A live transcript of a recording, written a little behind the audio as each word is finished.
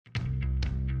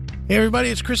Hey everybody,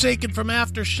 it's Chris Aiken from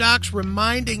Aftershocks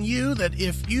reminding you that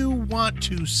if you want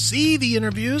to see the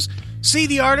interviews, see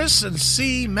the artists, and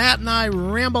see Matt and I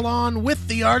ramble on with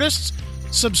the artists,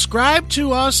 subscribe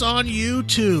to us on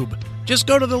YouTube. Just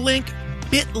go to the link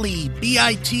bit.ly,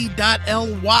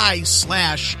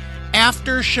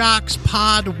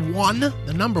 bit.ly/AftershocksPod1,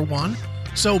 the number 1.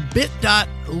 So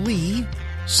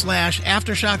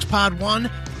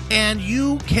bit.ly/AftershocksPod1, and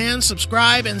you can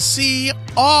subscribe and see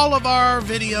all of our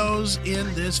videos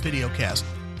in this videocast.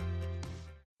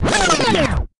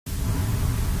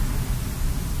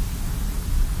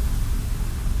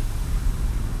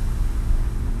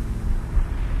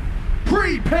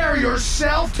 Prepare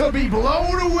yourself to be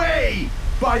blown away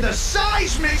by the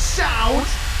seismic sounds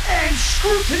and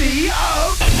scrutiny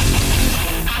of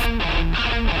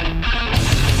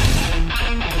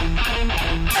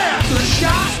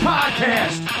Aftershocks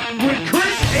Podcast with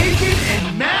Chris Aiken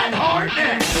and Matt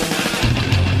Hartnett.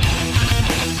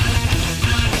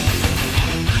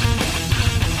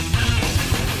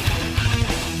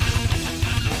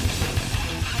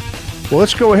 Well,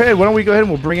 let's go ahead. Why don't we go ahead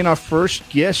and we'll bring in our first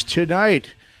guest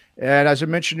tonight. And as I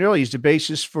mentioned earlier, he's the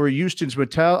bassist for Houston's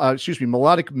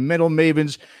melodic metal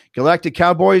mavens, Galactic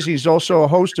Cowboys. He's also a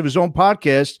host of his own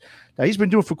podcast that he's been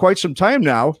doing for quite some time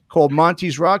now, called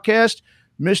Monty's Rockcast.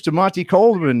 Mr. Monty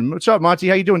Colvin. What's up, Monty?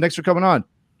 How you doing? Thanks for coming on.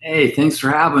 Hey, thanks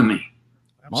for having me.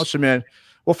 Awesome, man.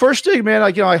 Well, first thing, man,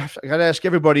 I got to ask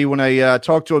everybody when I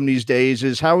talk to them these days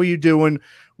is, how are you doing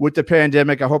with the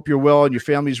pandemic? I hope you're well and your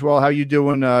family's well. How are you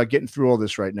doing getting through all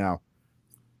this right now?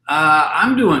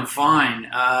 I'm doing fine.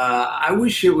 I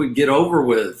wish it would get over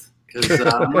with, because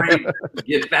I'm ready to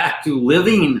get back to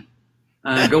living,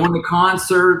 going to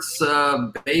concerts,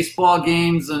 baseball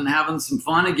games, and having some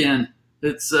fun again.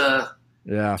 It's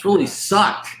really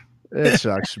sucked. It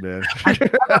sucks, man. I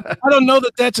don't know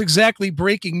that that's exactly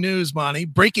breaking news, Monty.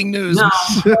 Breaking news. No.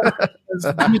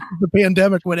 The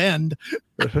pandemic would end.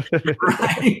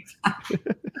 Right.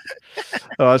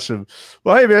 Awesome.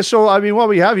 Well, hey, man. So, I mean, while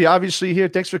we have you, obviously, here,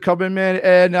 thanks for coming, man.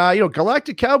 And,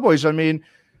 Galactic Cowboys, I mean,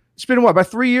 it's been about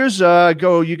 3 years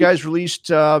ago, you guys released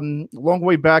Long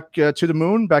Way Back to the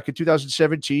Moon back in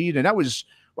 2017. And that was,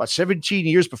 17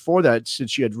 years before that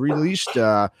since you had released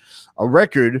a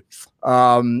record.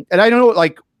 And I know,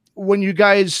 like, when you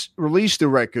guys released the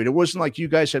record, it wasn't like you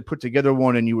guys had put together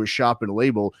one and you were shopping a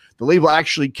label. The label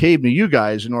actually came to you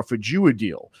guys and offered you a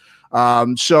deal.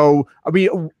 So, I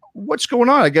mean, what's going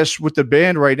on, I guess, with the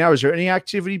band right now? Is there any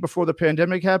activity before the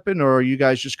pandemic happened, or are you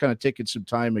guys just kind of taking some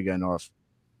time again off?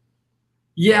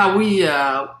 Yeah,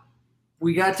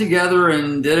 we got together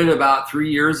and did it about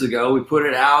 3 years ago. We put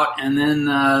it out, and then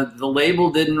the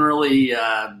label didn't really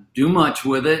do much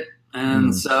with it.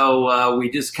 And so we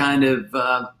just kind of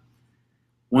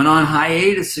went on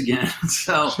hiatus again.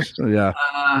 So yeah,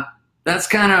 that's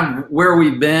kind of where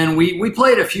we've been. We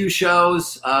played a few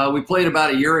shows. We played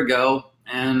about a year ago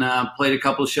and played a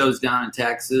couple of shows down in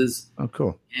Texas. Oh,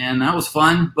 cool. And that was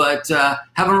fun, but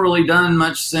haven't really done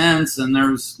much since, and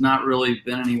there's not really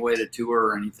been any way to tour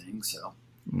or anything. So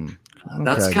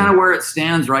that's kind of where it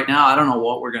stands right now. I don't know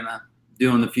what we're going to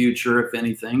do in the future, if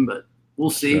anything, but we'll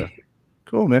see. Yeah.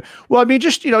 Cool, man. Well, I mean,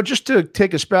 just to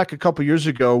take us back a couple years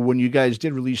ago when you guys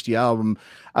did release the album,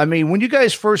 I mean, when you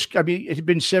guys first, I mean, it had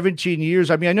been 17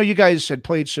 years. I mean, I know you guys had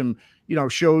played some,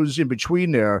 shows in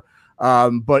between there,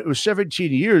 but it was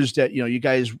 17 years that, you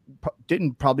guys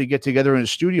didn't probably get together in a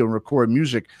studio and record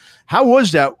music. How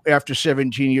was that after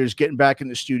 17 years getting back in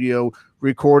the studio,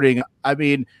 recording? I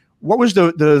mean, what was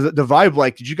the vibe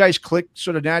like? Did you guys click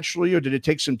sort of naturally, or did it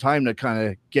take some time to kind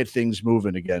of get things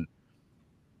moving again?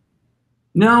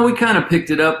 No, we kind of picked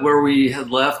it up where we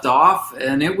had left off,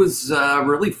 and it was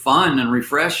really fun and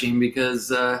refreshing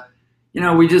because,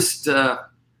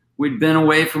 we'd been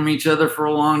away from each other for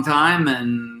a long time,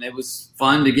 and it was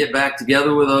fun to get back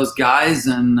together with those guys,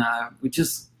 and we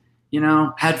just,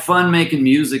 had fun making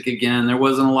music again. There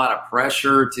wasn't a lot of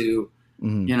pressure to,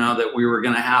 that we were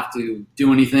going to have to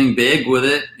do anything big with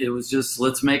it. It was just,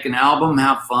 let's make an album,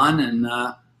 have fun, and,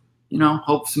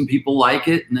 hope some people like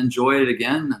it and enjoy it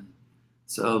again. And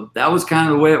so that was kind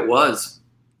of the way it was.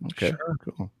 Okay, sure.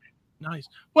 Cool. Nice.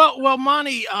 Well,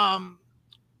 Monty,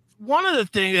 one of the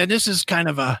things, and this is kind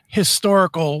of a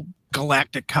historical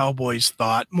Galactic Cowboys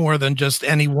thought more than just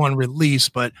any one release,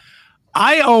 but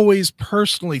I always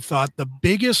personally thought the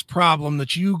biggest problem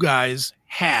that you guys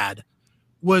had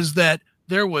was that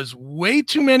there was way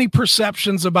too many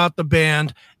perceptions about the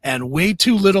band and way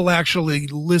too little actually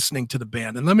listening to the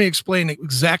band. And let me explain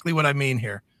exactly what I mean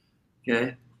here.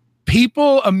 Okay.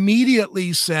 People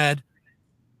immediately said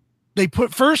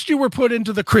you were put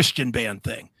into the Christian band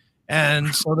thing.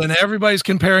 And so then everybody's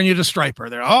comparing you to Stryper.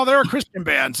 They're a Christian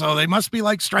band, so they must be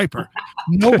like Stryper.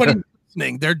 Nobody's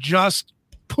listening. They're just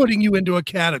putting you into a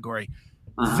category.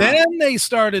 Then they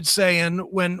started saying,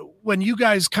 when you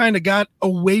guys kind of got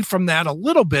away from that a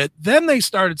little bit, then they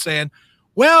started saying,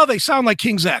 well, they sound like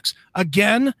King's X.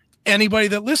 Again, anybody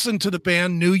that listened to the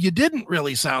band knew you didn't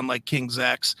really sound like King's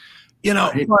X,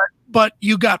 right. But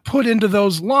you got put into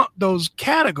those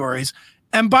categories.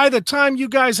 And by the time you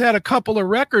guys had a couple of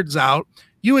records out,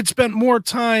 you had spent more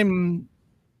time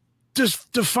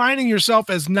just defining yourself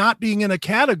as not being in a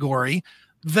category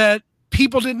that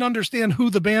people didn't understand who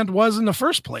the band was in the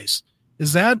first place.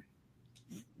 Is that?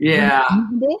 Yeah.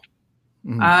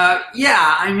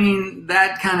 Yeah. I mean,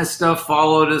 that kind of stuff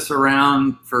followed us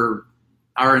around for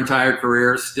our entire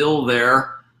career, still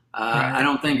there. Right. I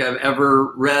don't think I've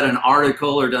ever read an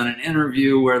article or done an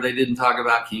interview where they didn't talk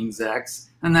about King's X.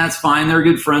 And that's fine. They're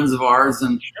good friends of ours,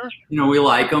 and we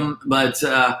like them. But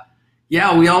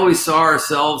yeah, we always saw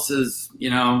ourselves as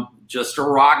just a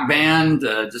rock band,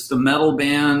 just a metal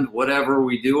band. Whatever,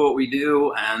 we do what we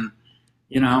do, and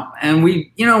and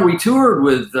we toured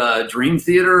with Dream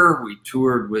Theater. We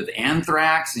toured with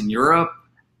Anthrax in Europe,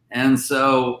 and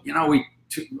so we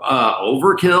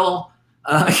Overkill.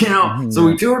 So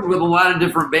we toured with a lot of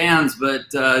different bands, but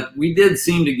we did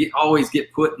seem to always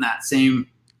get put in that same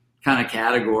kind of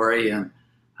category. And,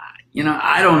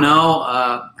 I don't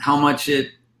know how much it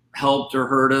helped or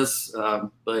hurt us,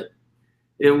 but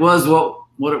it was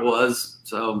what it was.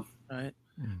 So, right.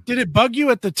 Did it bug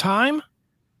you at the time?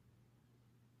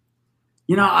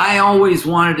 I always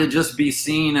wanted to just be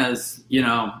seen as,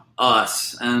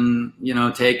 us and,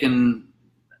 taken,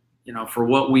 for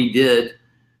what we did,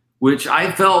 which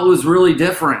I felt was really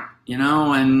different,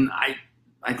 and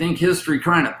I think history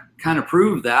kind of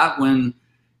proved that when,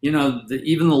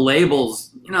 even the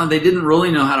labels, they didn't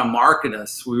really know how to market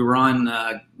us. We were on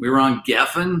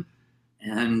Geffen,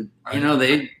 and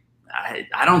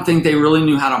I don't think they really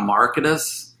knew how to market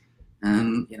us,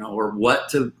 and or what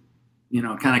to,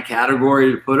 kind of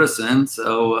category to put us in.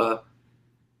 So,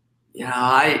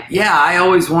 I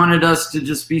always wanted us to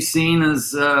just be seen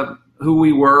as who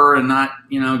we were and not,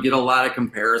 get a lot of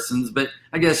comparisons. But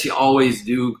I guess you always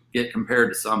do get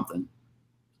compared to something.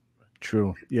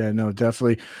 True. Yeah, no,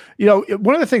 definitely.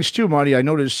 One of the things too, Monty, I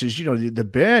noticed is, the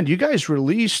band, you guys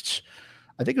released,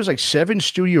 I think it was like 7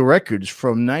 studio records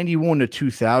from 91 to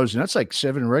 2000. That's like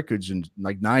 7 records in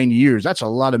like 9 years. That's a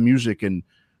lot of music in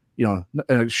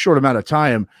a short amount of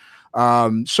time.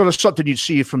 Sort of something you'd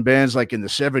see from bands like in the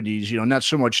 70s, not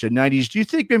so much the 90s. Do you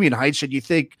think maybe in hindsight,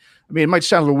 it might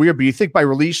sound a little weird, but you think by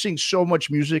releasing so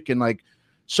much music in like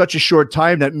such a short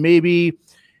time that maybe,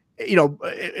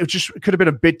 it just could have been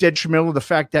a bit detrimental to the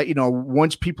fact that,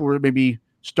 once people were maybe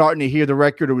starting to hear the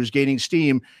record or was gaining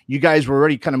steam, you guys were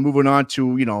already kind of moving on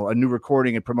to, a new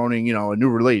recording and promoting, a new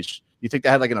release. Do you think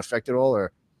that had like an effect at all,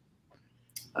 or?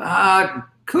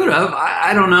 Could have.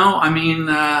 I don't know. I mean,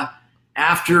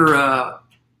 after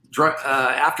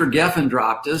Geffen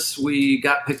dropped us, we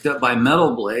got picked up by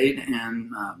Metal Blade,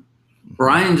 and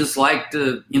Brian just liked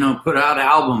to, put out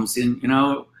albums, and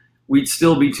we'd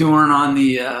still be touring on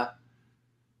the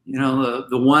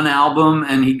one album,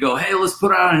 and he'd go, "Hey, let's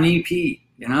put out an EP,"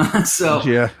 So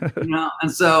yeah,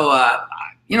 and so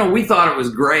we thought it was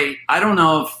great. I don't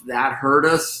know if that hurt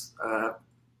us.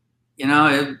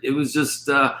 It was just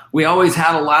we always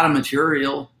had a lot of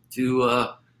material to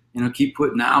keep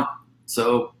putting out,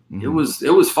 so it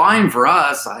was fine for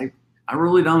us. I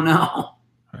really don't know.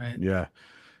 Right. Yeah.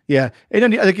 Yeah. And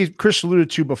then I think Chris alluded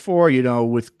to before,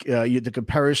 with the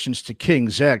comparisons to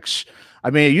King's X. I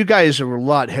mean, you guys are a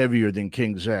lot heavier than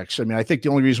King's X. I mean, I think the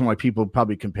only reason why people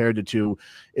probably compared the two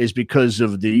is because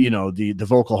of the, the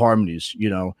vocal harmonies,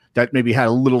 that maybe had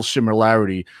a little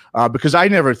similarity, because I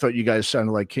never thought you guys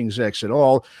sounded like King's X at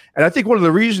all. And I think one of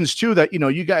the reasons too, that,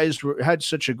 you guys had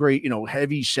such a great,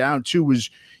 heavy sound too, was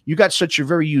you got such a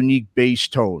very unique bass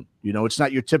tone. It's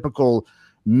not your typical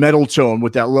metal tone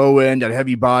with that low end, that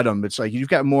heavy bottom. It's like you've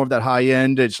got more of that high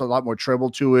end. It's a lot more treble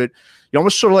to it. You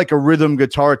almost sort of like a rhythm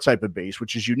guitar type of bass,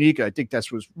 which is unique. I think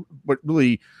that's what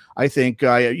really, I think,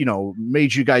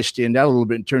 made you guys stand out a little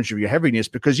bit in terms of your heaviness,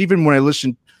 because even when I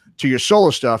listen to your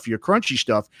solo stuff, your crunchy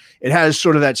stuff, it has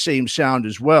sort of that same sound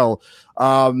as well. So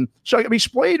I mean,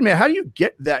 explain, man, how do you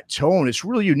get that tone? It's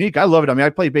really unique. I love it. I mean,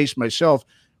 I play bass myself.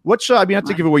 What's not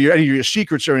to give away any of your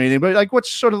secrets or anything, but like,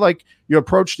 what's sort of like your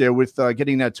approach there with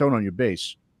getting that tone on your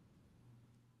bass?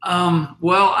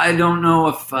 Well, I don't know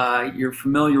if you're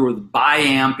familiar with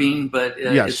bi-amping, but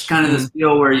yes. It's kind of this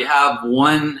deal where you have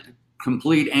one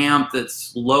complete amp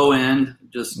that's low end,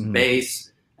 just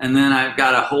bass, and then I've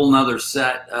got a whole nother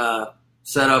set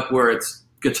setup where it's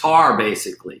guitar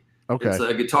basically. Okay. It's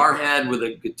a guitar head with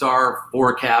a guitar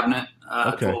 4 cabinet,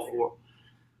 Okay.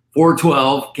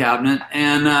 412 cabinet,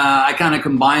 and I kind of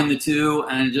combine the two,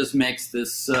 and it just makes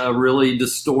this really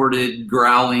distorted,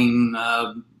 growling,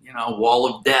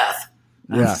 wall of death.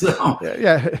 Yeah. So,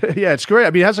 yeah, it's great.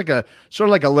 I mean, it has like a sort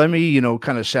of like a Lemmy,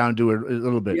 kind of sound to it a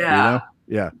little bit. Yeah.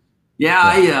 Yeah.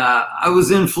 Yeah, I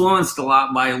was influenced a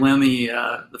lot by Lemmy.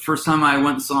 The first time I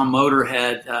went and saw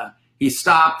Motorhead, he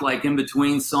stopped like in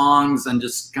between songs and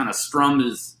just kind of strummed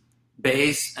his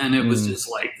bass, and it was just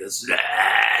like this,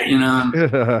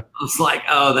 I was like,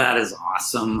 oh, that is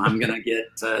awesome. I'm gonna get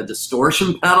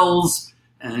distortion pedals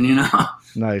and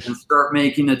Nice. and start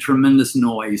making a tremendous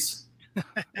noise.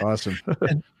 Awesome.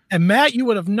 And Matt, you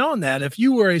would have known that if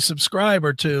you were a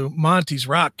subscriber to Monty's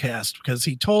Rockcast, because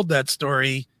he told that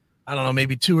story, I don't know,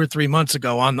 maybe 2 or 3 months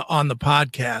ago on the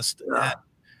podcast. Yeah.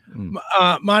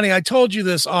 Monty, I told you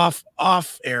this off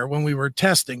air when we were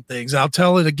testing things. I'll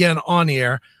tell it again on the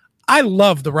air. I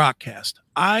love the Rockcast.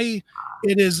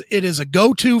 It is a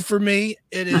go-to for me.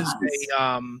 It is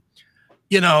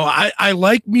I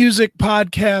like music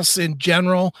podcasts in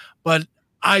general, but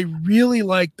I really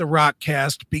like the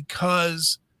Rockcast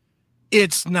because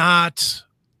it's not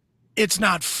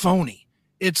phony.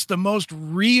 It's the most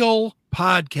real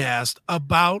podcast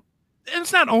about, and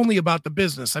it's not only about the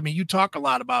business. I mean, you talk a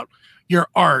lot about your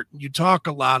art, you talk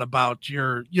a lot about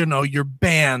your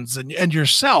bands and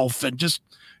yourself and just,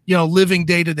 living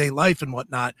day-to-day life and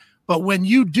whatnot. But when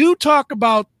you do talk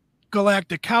about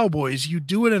Galactic Cowboys, you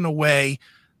do it in a way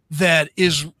that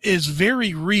is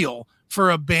very real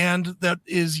for a band that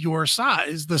is your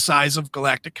size, the size of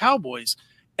Galactic Cowboys.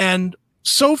 And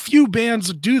so few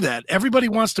bands do that. Everybody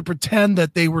wants to pretend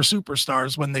that they were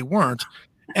superstars when they weren't.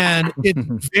 And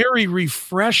it's very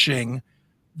refreshing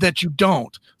that you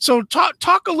don't. So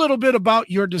talk a little bit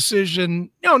about your decision,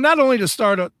 not only to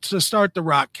start the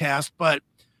Rockcast, but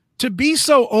to be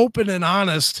so open and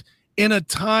honest in a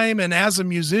time and as a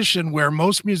musician where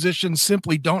most musicians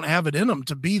simply don't have it in them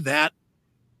to be that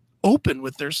open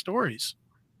with their stories.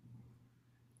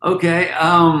 Okay.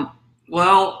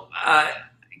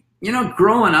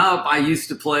 Growing up, I used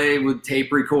to play with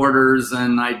tape recorders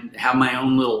and I'd have my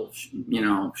own little,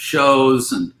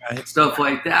 shows and stuff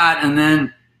like that. And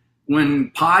then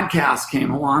when podcasts came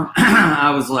along,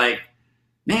 I was like,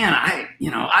 man,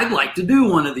 I'd like to do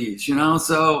one of these,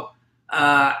 So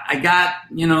I got,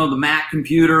 the Mac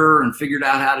computer and figured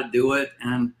out how to do it.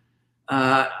 And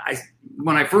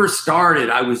when I first started,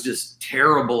 I was just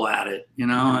terrible at it,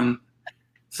 and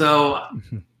so,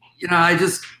 I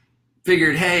just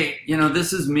figured, hey,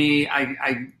 this is me.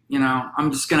 I'm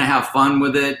just going to have fun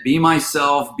with it, be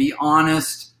myself, be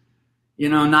honest,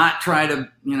 not try to,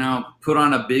 put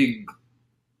on a big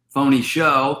phony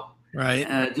show.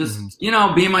 Right.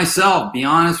 Be myself, be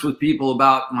honest with people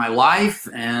about my life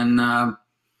and,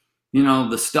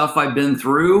 the stuff I've been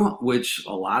through, which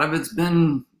a lot of it's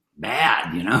been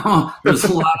bad, there's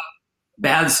a lot of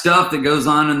bad stuff that goes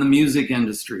on in the music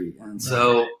industry. And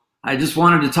so I just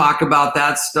wanted to talk about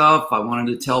that stuff. I wanted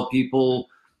to tell people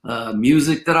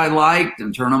music that I liked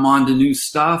and turn them on to new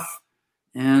stuff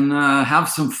and have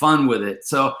some fun with it.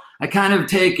 So I kind of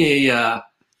take a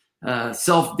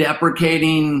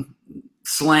self-deprecating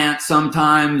slant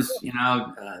sometimes,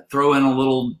 throw in a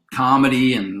little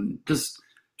comedy and just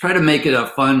try to make it a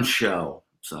fun show.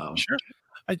 So sure.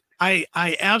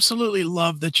 I absolutely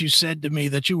love that you said to me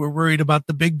that you were worried about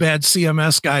the big bad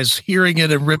CMS guys hearing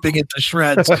it and ripping it to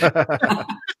shreds.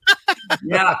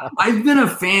 Yeah, I've been a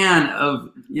fan of,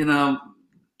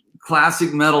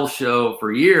 classic metal show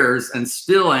for years and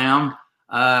still am.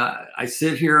 I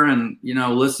sit here and,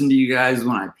 listen to you guys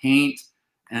when I paint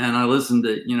and I listen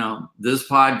to, this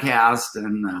podcast.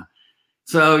 And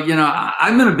so,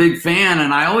 I've been a big fan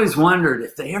and I always wondered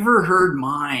if they ever heard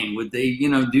mine, would they,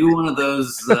 do one of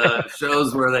those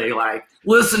shows where they like,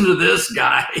 listen to this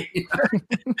guy.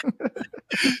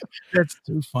 That's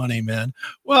too funny, man.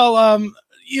 Well,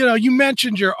 you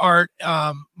mentioned your art,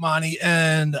 Monty,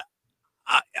 and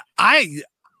I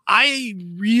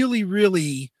really,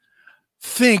 really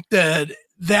think that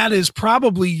is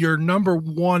probably your number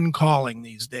one calling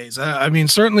these days. I mean,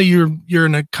 certainly you're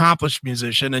an accomplished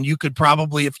musician and you could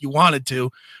probably, if you wanted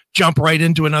to, jump right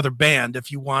into another band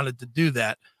if you wanted to do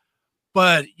that.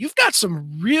 But you've got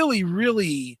some really,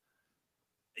 really,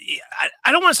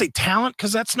 I don't want to say talent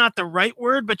because that's not the right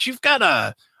word, but you've got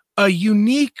a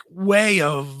unique way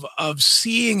of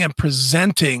seeing and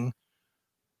presenting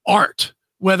art,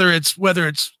 whether it's,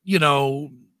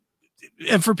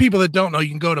 and for people that don't know, you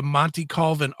can go to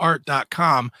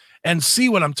montycolvinart.com and see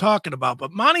what I'm talking about.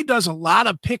 But Monty does a lot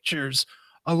of pictures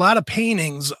a lot of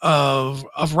paintings of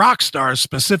rock stars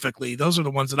specifically. Those are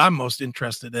the ones that I'm most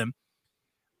interested in.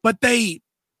 But they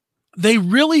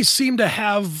really seem to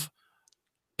have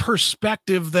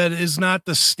perspective that is not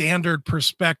the standard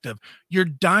perspective. Your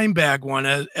Dimebag one,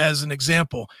 as an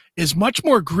example, is much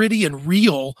more gritty and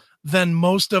real than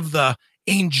most of the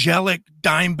angelic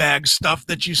Dimebag stuff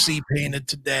that you see painted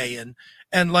today.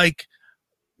 And like,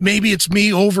 maybe it's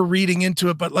me over reading into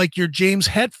it, but like your James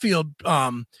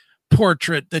Hetfield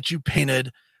portrait that you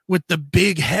painted with the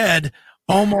big head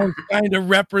almost kind of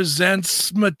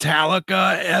represents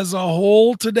Metallica as a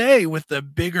whole today, with the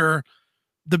bigger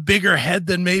head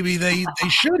than maybe they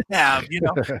should have, you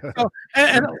know.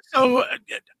 So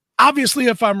obviously,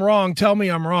 if I'm wrong, tell me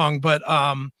I'm wrong, but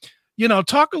you know,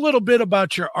 talk a little bit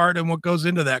about your art and what goes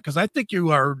into that, because I think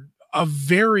you're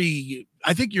very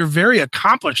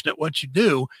accomplished at what you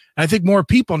do. And I think more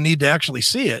people need to actually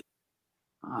see it.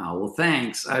 Oh, well,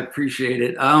 thanks. I appreciate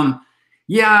it.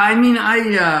 Yeah, I mean,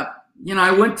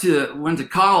 I went to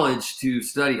college to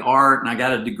study art, and I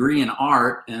got a degree in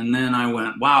art. And then I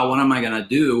went, wow, what am I going to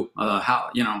do?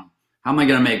 How am I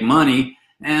going to make money?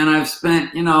 And I've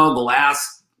spent, the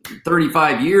last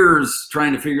 35 years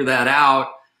trying to figure that out.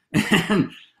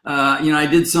 And, I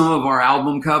did some of our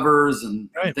album covers and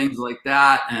things like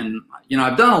that. And,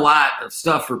 I've done a lot of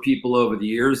stuff for people over the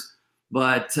years,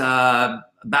 but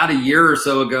about a year or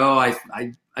so ago,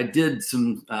 I did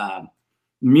some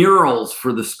murals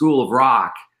for the School of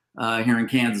Rock here in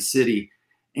Kansas City.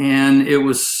 And it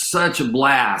was such a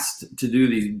blast to do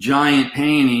these giant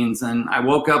paintings. And I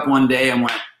woke up one day and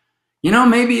went,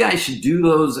 maybe I should do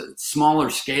those at smaller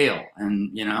scale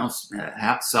and,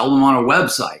 sell them on a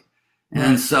website.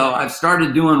 And so I've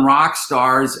started doing rock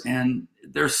stars, and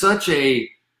they're such a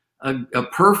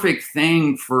perfect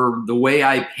thing for the way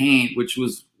I paint, which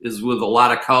is with a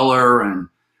lot of color and,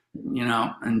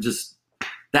 and just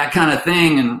that kind of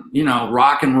thing. And,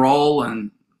 rock and roll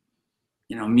and,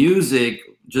 music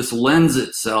just lends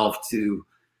itself to,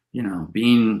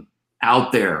 being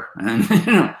out there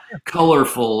and,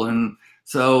 colorful. And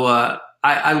so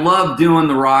I love doing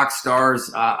the rock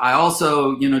stars. I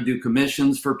also, do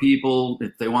commissions for people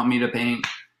if they want me to paint,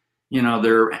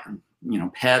 their,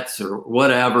 pets or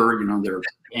whatever, their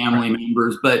family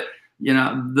members. But,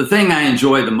 the thing I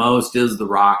enjoy the most is the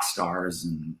rock stars.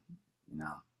 And,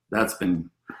 that's been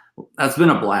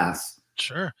a blast.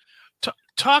 Sure.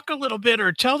 Talk a little bit,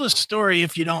 or tell the story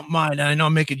if you don't mind. And I know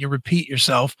I'm making you repeat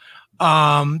yourself.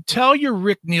 Tell your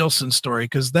Rick Nielsen story,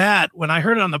 because when I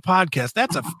heard it on the podcast,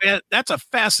 that's a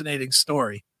fascinating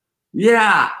story.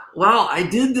 Yeah, well, I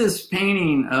did this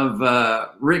painting of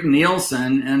Rick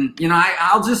Nielsen, and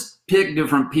I'll just pick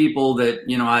different people that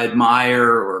I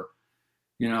admire or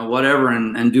whatever,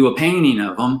 and do a painting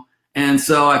of them. And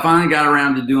so I finally got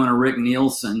around to doing a Rick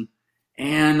Nielsen,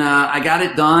 and I got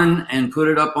it done and put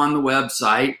it up on the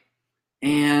website.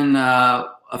 And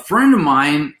a friend of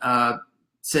mine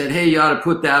said, "Hey, you ought to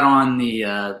put that on the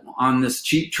on this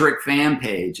Cheap Trick fan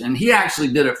page." And he actually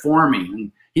did it for me,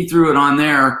 and he threw it on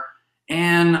there.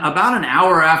 And about an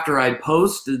hour after I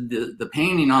posted the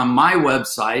painting on my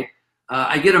website,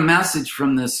 I get a message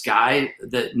from this guy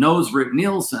that knows Rick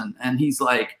Nielsen, and he's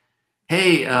like,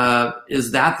 "Hey,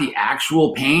 is that the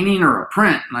actual painting or a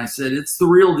print?" And I said, "It's the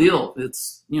real deal.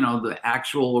 It's, the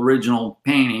actual original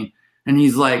painting." And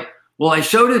he's like, "Well, I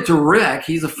showed it to Rick.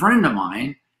 He's a friend of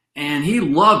mine, and he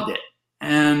loved it."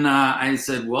 And I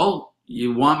said, "Well,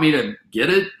 you want me to get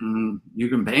it and you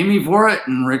can pay me for it?"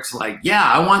 And Rick's like, "Yeah,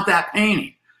 I want that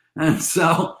painting." And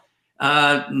so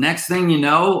next thing you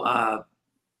know,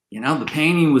 the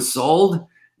painting was sold,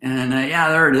 and yeah,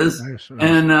 there it is. Nice.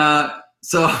 And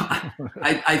so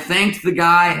I thanked the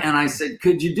guy, and I said,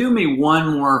 "Could you do me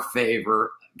one more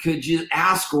favor? Could you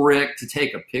ask Rick to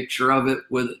take a picture of it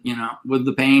with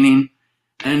the painting?"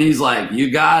 And he's like,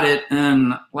 "You got it."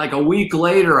 And like a week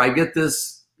later, I get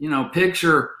this,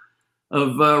 picture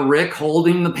of Rick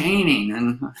holding the painting.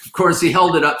 And of course he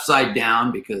held it upside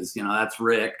down because, that's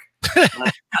Rick.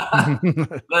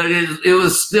 But it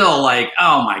was still like,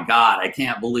 oh my God, I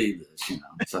can't believe this,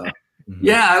 So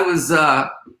yeah, it was,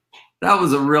 that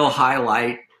was a real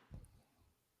highlight.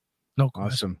 No,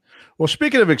 awesome. Well,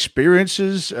 speaking of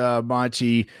experiences,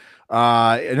 Monty,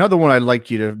 another one I'd like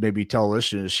you to maybe tell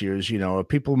listeners here is,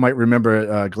 people might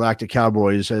remember Galactic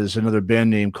Cowboys as another band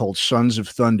name called Sons of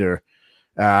Thunder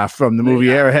from the movie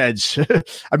Airheads.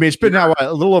 I mean, it's been now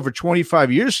a little over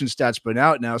 25 years since that's been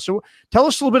out now. So tell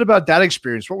us a little bit about that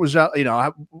experience. What was that?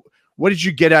 What did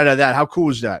you get out of that? How cool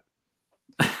was that?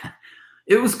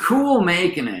 It was cool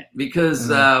making it because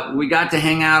we got to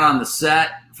hang out on the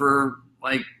set for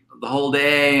like the whole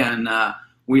day, and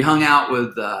we hung out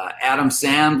with Adam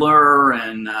Sandler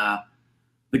and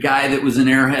the guy that was in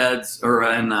Airheads or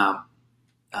in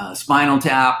Spinal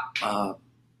Tap,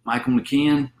 Michael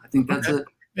McKean. I think that's it.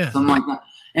 Yeah. Something like that.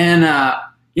 And,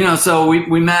 you know, so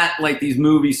we met like these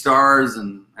movie stars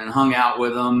and hung out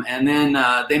with them. And then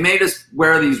they made us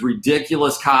wear these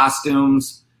ridiculous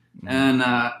costumes. And,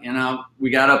 you know, we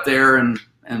got up there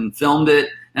and filmed it.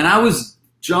 And I was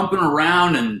jumping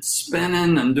around and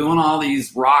spinning and doing all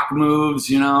these rock moves,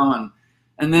 you know.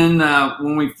 And then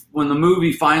when the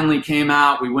movie finally came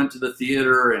out, we went to the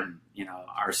theater and, you know,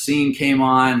 our scene came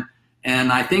on.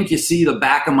 And I think you see the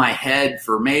back of my head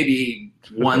for maybe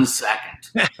 1 second.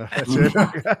 That's it.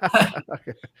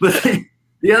 But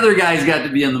the other guys got to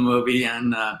be in the movie,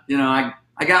 and you know,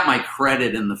 I got my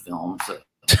credit in the film. So.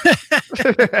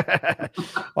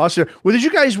 Awesome. Well,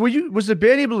 was the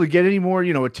band able to get any more,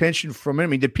 you know, attention from it? I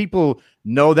mean, did people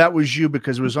know that was you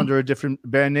because it was under a different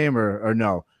band name, or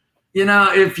no? You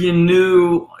know, if you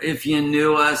knew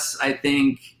us, I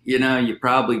think, you know, you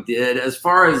probably did. As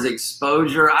far as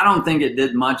exposure, I don't think it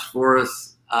did much for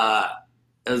us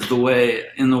in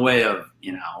the way of,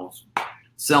 you know,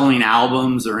 selling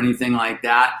albums or anything like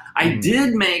that. I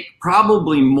did make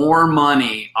probably more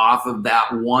money off of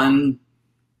that one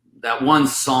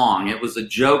song. It was a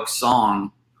joke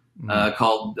song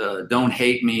called "Don't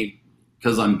Hate Me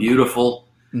Because I'm Beautiful,"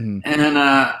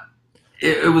 and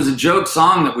it was a joke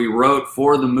song that we wrote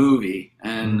for the movie,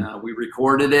 and we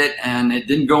recorded it, and it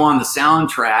didn't go on the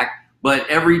soundtrack, but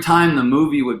every time the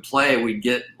movie would play, we'd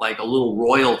get like a little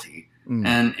royalty.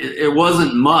 And it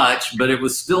wasn't much, but it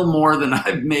was still more than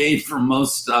I've made from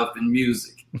most stuff in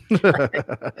music.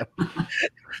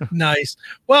 Nice.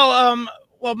 Well,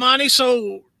 Monty,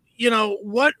 so, you know,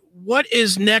 what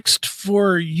is next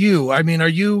for you? I mean,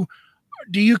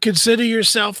 do you consider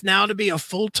yourself now to be a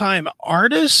full-time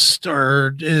artist,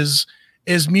 or is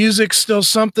music still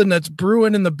something that's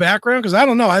brewing in the background? Because I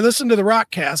don't know. I listen to the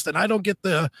Rockcast and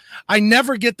I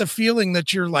never get the feeling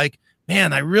that you're like,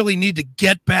 man, I really need to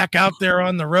get back out there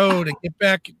on the road and get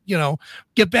back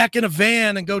in a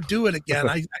van and go do it again.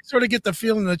 I sort of get the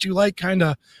feeling that you like kind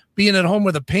of being at home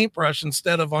with a paintbrush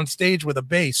instead of on stage with a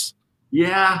bass.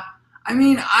 Yeah. I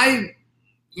mean, I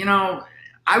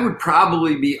would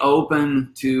probably be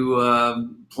open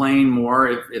to playing more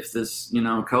if this, you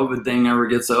know, COVID thing ever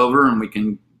gets over and we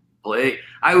can play.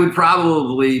 I would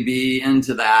probably be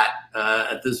into that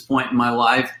at this point in my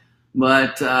life.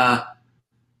 But,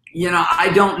 you know, I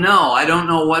don't know. I don't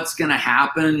know what's going to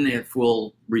happen, if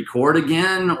we'll record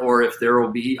again or if there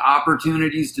will be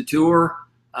opportunities to tour.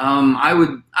 I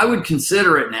would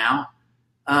consider it now.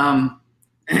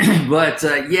 But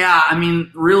yeah, I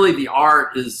mean, really the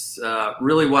art is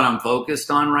really what I'm focused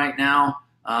on right now.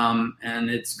 And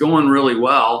it's going really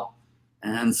well.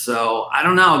 And so I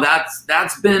don't know,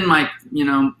 that's been my, you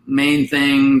know, main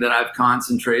thing that I've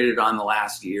concentrated on the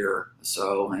last year or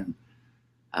so. And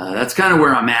that's kind of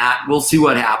where I'm at. We'll see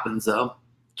what happens though.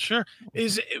 Sure.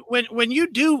 When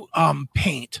you do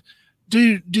paint,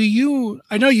 do you,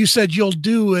 I know you said you'll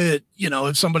do it, you know,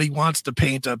 if somebody wants to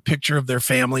paint a picture of their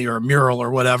family or a mural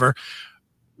or whatever,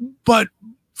 but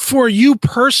for you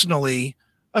personally,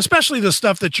 especially the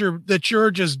stuff that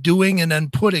you're just doing and then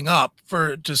putting up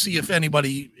to see if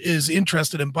anybody is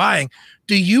interested in buying,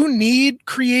 do you need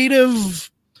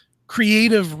creative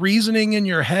reasoning in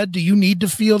your head? Do you need to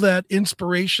feel that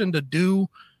inspiration to do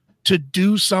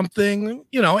something,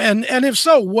 you know, and if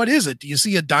so, what is it? Do you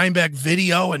see a Dimebag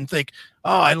video and think,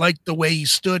 oh, I like the way he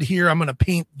stood here, I'm going to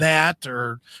paint that,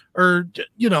 or,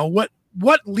 you know, what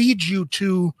leads you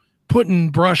to putting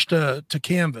brush to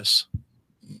canvas?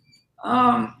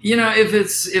 You know, if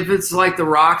it's like the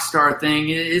rock star thing,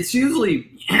 it's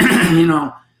usually, you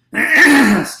know,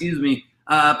 excuse me,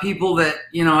 people that,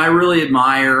 you know, I really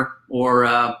admire,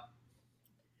 or,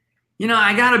 you know,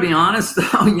 I gotta be honest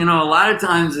though, you know, a lot of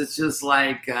times it's just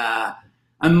like,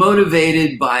 I'm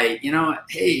motivated by, you know,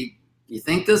 hey, you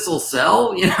think this will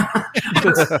sell? You know,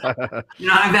 you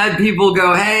know, I've had people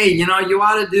go, hey, you know, you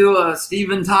ought to do a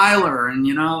Steven Tyler, and,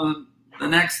 you know, the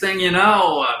next thing you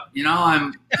know,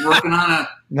 I'm working on a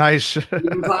nice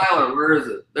Steven Tyler. Where is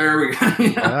it? There we go.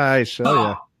 You know? Nice.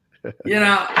 Oh, yeah. You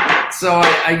know, so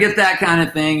I get that kind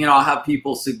of thing. You know, I'll have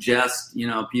people suggest, you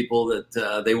know, people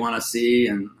that they want to see,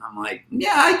 and I'm like,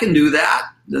 yeah, I can do that.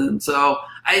 And so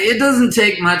it doesn't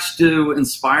take much to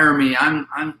inspire me. I'm,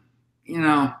 you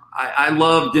know, I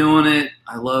love doing it.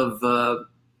 I love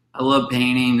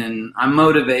painting, and I'm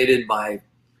motivated by,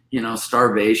 you know,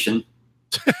 starvation.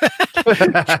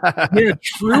 You're a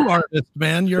true artist,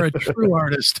 man. You're a true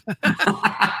artist.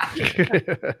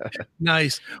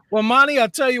 Nice. Well, Monty, I'll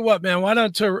tell you what, man. Why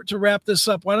don't to wrap this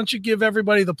up? Why don't you give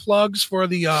everybody the plugs for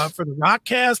the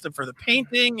Rockcast and for the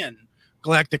painting and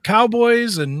Galactic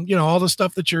Cowboys and all the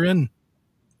stuff that you're in.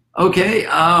 Okay.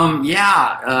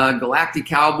 Galactic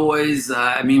Cowboys.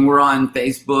 We're on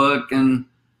Facebook and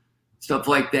stuff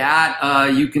like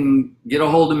that. You can get a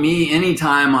hold of me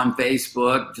anytime on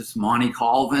Facebook, just Monty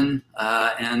Colvin.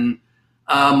 And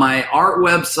my art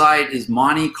website is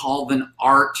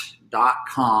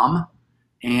montycolvinart.com.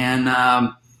 And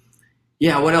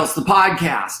what else? The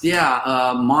podcast.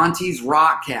 Monty's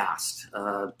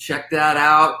Rockcast. Check that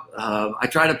out. I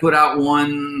try to put out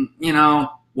one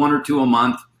or two a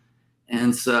month.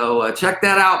 And so check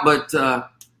that out. But,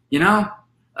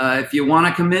 if you want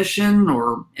a commission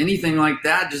or anything like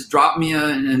that, just drop me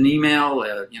an email,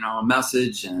 a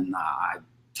message, and I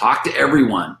talk to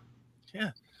everyone.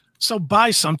 Yeah. So buy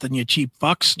something, you cheap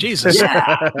fucks. Jesus.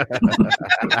 Yeah.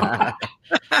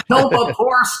 Help a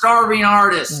poor, starving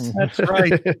artist. That's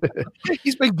right.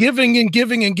 He's been giving and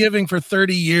giving and giving for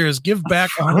 30 years. Give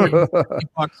back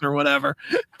 $150 or whatever.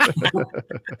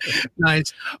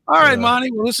 Nice. All right,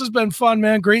 Monty. Well, this has been fun,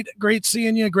 man. Great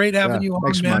seeing you. Great having you on,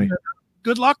 thanks, man. Monty.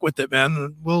 Good luck with it,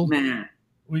 man.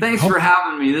 Thanks for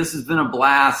having me. This has been a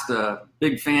blast.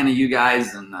 Big fan of you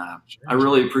guys, and I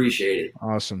really appreciate it.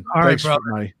 Awesome. All Thanks, right, brother.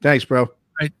 Monty. Thanks, bro. All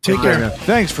right, take care.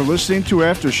 Thanks for listening to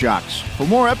Aftershocks. For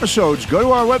more episodes, go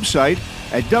to our website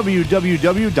at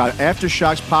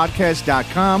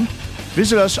www.aftershockspodcast.com.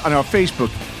 Visit us on our Facebook,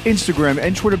 Instagram,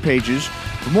 and Twitter pages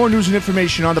for more news and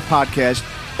information on the podcast.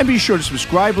 And be sure to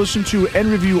subscribe, listen to, and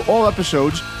review all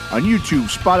episodes on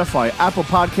YouTube, Spotify, Apple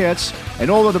Podcasts, and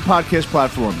all other podcast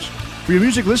platforms. For your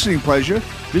music listening pleasure,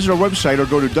 visit our website or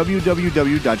go to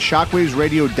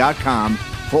www.shockwavesradio.com.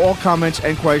 For all comments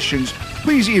and questions,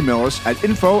 please email us at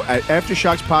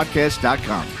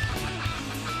info@aftershockspodcast.com.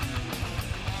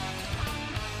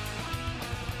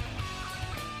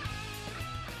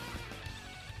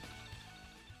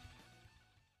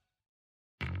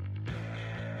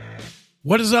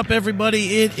 What is up,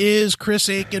 everybody? It is Chris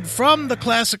Aiken from the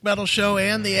Classic Metal Show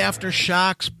and the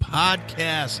Aftershocks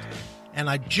podcast. And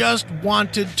I just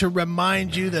wanted to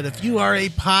remind you that if you are a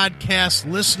podcast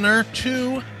listener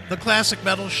to the Classic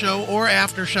Metal Show or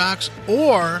Aftershocks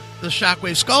or the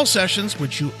Shockwave Skull Sessions,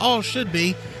 which you all should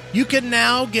be, you can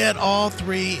now get all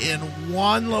three in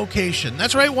one location.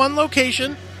 That's right, one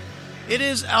location. It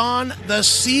is on the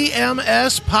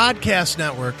CMS Podcast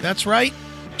Network. That's right.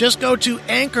 Just go to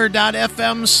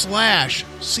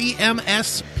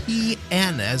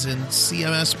anchor.fm/CMSPN, as in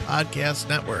CMS Podcast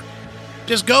Network.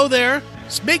 Just go there.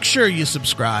 Make sure you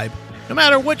subscribe. No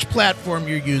matter which platform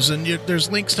you're using,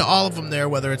 there's links to all of them there,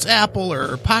 whether it's Apple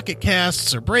or Pocket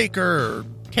Casts or Breaker or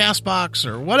CastBox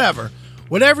or whatever.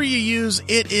 Whatever you use,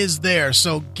 it is there.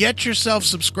 So get yourself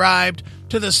subscribed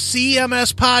to the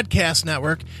CMS Podcast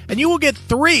Network, and you will get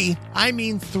three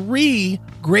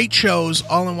great shows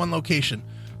all in one location.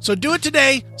 So do it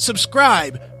today.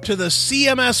 Subscribe to the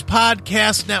CMS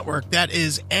Podcast Network. That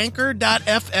is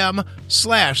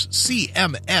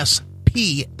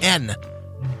anchor.fm/CMSPN.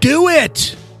 Do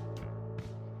it!